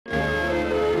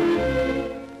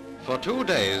For 2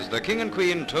 days, the King and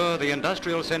Queen tour the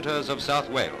industrial centres of South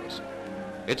Wales.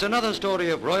 It's another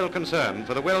story of royal concern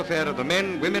for the welfare of the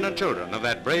men, women and children of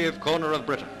that brave corner of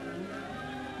Britain.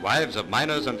 Wives of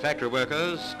miners and factory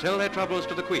workers tell their troubles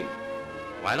to the Queen,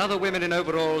 while other women in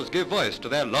overalls give voice to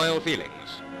their loyal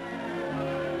feelings.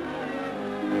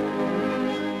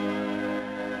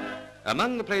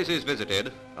 Among the places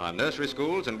visited are nursery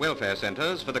schools and welfare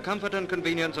centres for the comfort and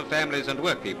convenience of families and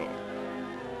workpeople.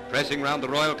 Pressing round the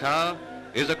royal car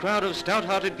is a crowd of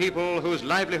stout-hearted people whose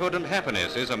livelihood and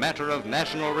happiness is a matter of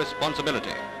national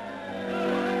responsibility.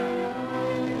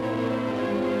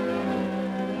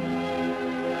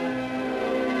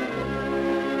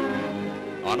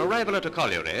 On arrival at a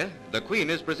colliery, the Queen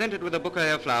is presented with a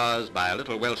bouquet of flowers by a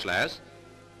little Welsh lass,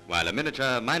 while a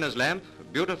miniature miner's lamp,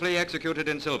 beautifully executed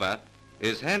in silver,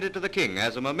 is handed to the King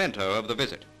as a memento of the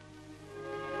visit.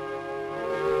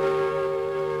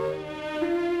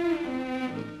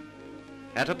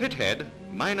 At a pithead,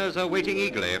 miners are waiting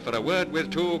eagerly for a word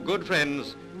with two good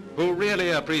friends who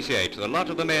really appreciate the lot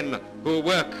of the men who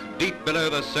work deep below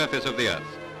the surface of the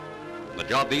earth. The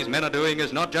job these men are doing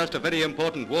is not just a very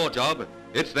important war job,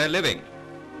 it's their living.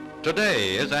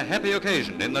 Today is a happy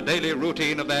occasion in the daily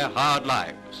routine of their hard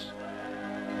lives.